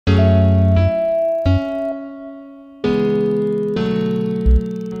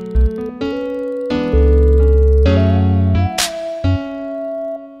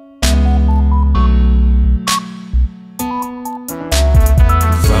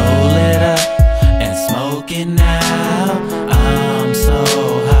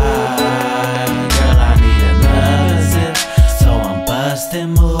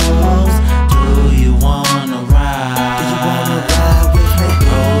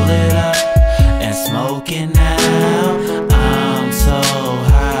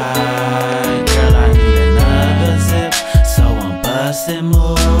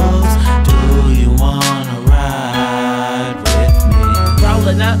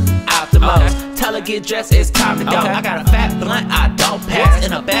out the most. Tell her get dressed, it's time to go. I got a fat blunt, I don't pass,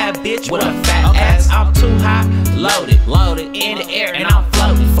 and a bad bitch with a fat ass. I'm too high, loaded in the air, and I'm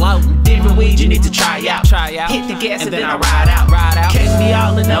floating. Different weed you need to try out. Hit the gas and then I ride out. Catch me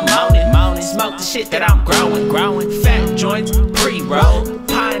all in the morning. Smoke the shit that I'm growing. Fat joints, pre-roll,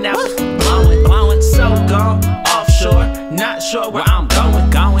 pineapples, blowing. So gone offshore, not sure where I'm going.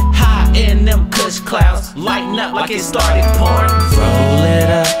 High in them kush clouds, lighting up like it started pouring. Roll it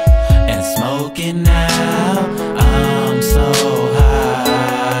up and smoke it now. I'm so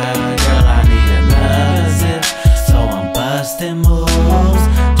high, girl, I need another zip, so I'm busting moves.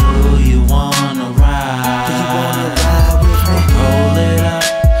 Do you wanna ride? With me? Roll it up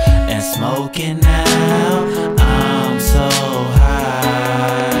and smoke it now. I'm so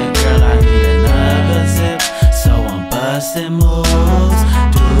high, girl, I need another zip, so I'm busting moves.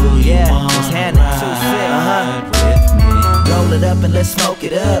 Do you wanna ride with me? Roll it up and let's smoke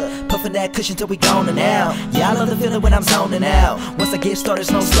it up. Puffin' that cushion till we gone now. Yeah, I love the feeling when I'm zoning out. Once I get started,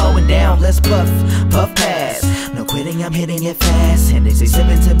 there's no slowing down. Let's puff pass. No quitting, I'm hitting it fast. Hennessy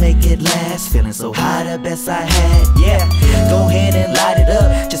sipping to make it last. Feeling so high, the best I had. Yeah, go ahead and light it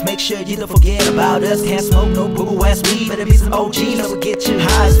up. Just make sure you don't forget about us. Can't smoke no boo-boo ass weed. Better be some OGs that will get you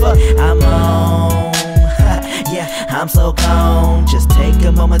high as fuck. I'm on. Yeah, I'm so gone. Just take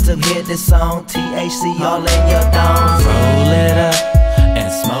a moment to hit this song. THC all in your dome. Roll it up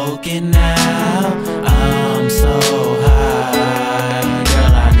and smoke it now. I'm so high,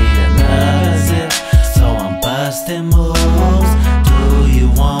 girl, I need another zip, so I'm busting moves. Do you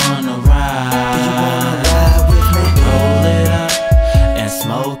wanna ride? With me? Roll it up and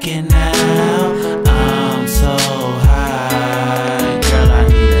smoke it now. I'm so high, girl, I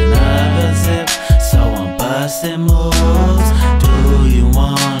need another zip, so I'm busting moves. Do you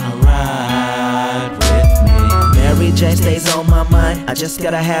wanna ride with me? Mary Jane stays on my mind. I just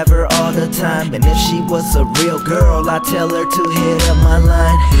gotta have her all the time. And if she was a real girl, I'd tell her to hit up my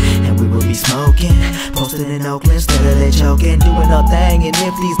line. And we will be smoking, posted in Oakland instead of they choking, doing our thing. And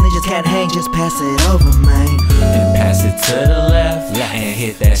if these ninjas can't hang, just pass it over, man. And pass it to the left, and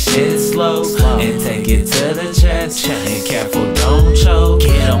hit that shit slow, and take it to the chest, and careful don't choke.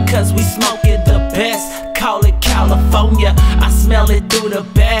 Cause we smoke it the best, call it California. I smell it through the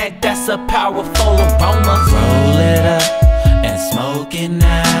bag, that's a powerful aroma. Roll it up and smoke it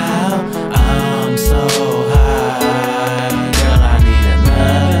now. I'm so high, girl, I need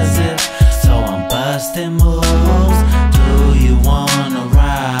another zip, so I'm busting moves. Do you wanna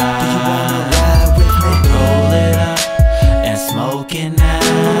ride? With me? Roll it up and smoke it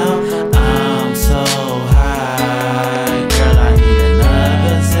now. I'm so high, girl, I need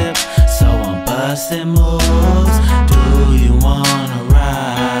another zip, so I'm busting moves.